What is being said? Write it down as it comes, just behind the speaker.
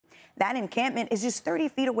That encampment is just 30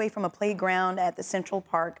 feet away from a playground at the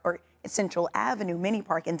Central Avenue Mini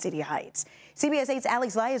Park in City Heights. CBS 8's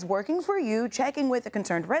Alex Lai is working for you, checking with a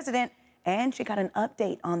concerned resident, and she got an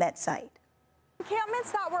update on that site.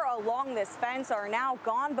 Encampments that were along this fence are now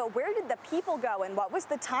gone, but where did the people go and what was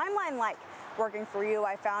the timeline like? Working for you,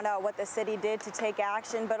 I found out what the city did to take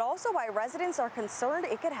action, but also why residents are concerned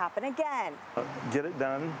it could happen again. Get it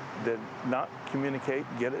done, did not communicate,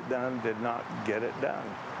 get it done, did not get it done.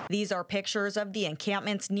 These are pictures of the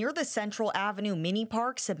encampments near the Central Avenue Mini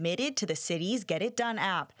Park submitted to the city's Get It Done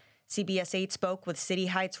app. CBS 8 spoke with City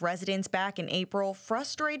Heights residents back in April,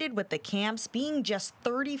 frustrated with the camps being just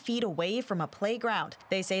 30 feet away from a playground.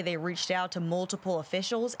 They say they reached out to multiple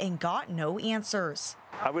officials and got no answers.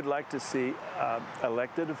 I would like to see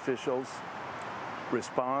elected officials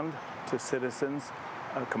respond to citizens'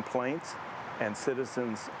 complaints and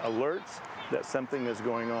citizens' alerts that something is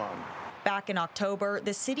going on. Back in October,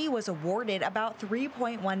 the city was awarded about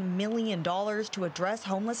 $3.1 million to address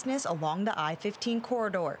homelessness along the I-15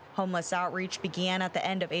 corridor. Homeless outreach began at the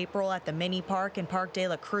end of April at the Mini Park and Park de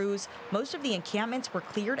la Cruz. Most of the encampments were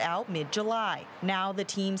cleared out mid-July. Now the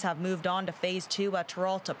teams have moved on to Phase 2 at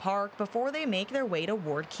Terralta Park before they make their way to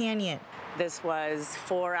Ward Canyon. This was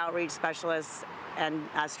 4 outreach specialists and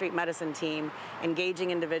a street medicine team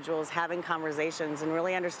engaging individuals, having conversations, and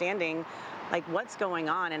really understanding like what's going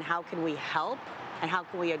on and how can we help and how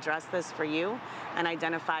can we address this for you and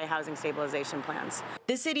identify housing stabilization plans.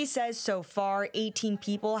 The city says so far 18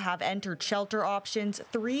 people have entered shelter options,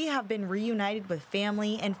 3 have been reunited with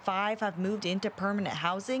family, and 5 have moved into permanent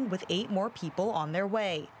housing, with 8 more people on their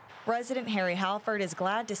way. Resident Larry Halford is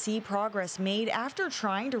glad to see progress made after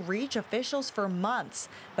trying to reach officials for months,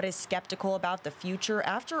 but is skeptical about the future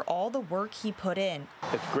after all the work he put in.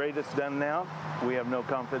 It's great it's done now. We have no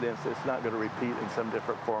confidence it's not going to repeat in some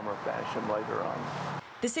different form or fashion later on.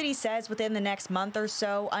 The city says within the next month or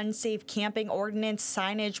so, unsafe camping ordinance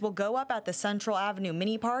signage will go up at the Central Avenue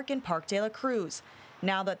Mini Park and Park de la Cruz.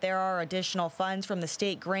 Now that there are additional funds from the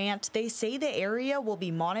state grant, they say the area will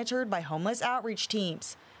be monitored by homeless outreach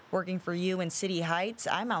teams. Working for you in City Heights,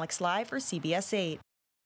 I'm Alex Lai for CBS 8.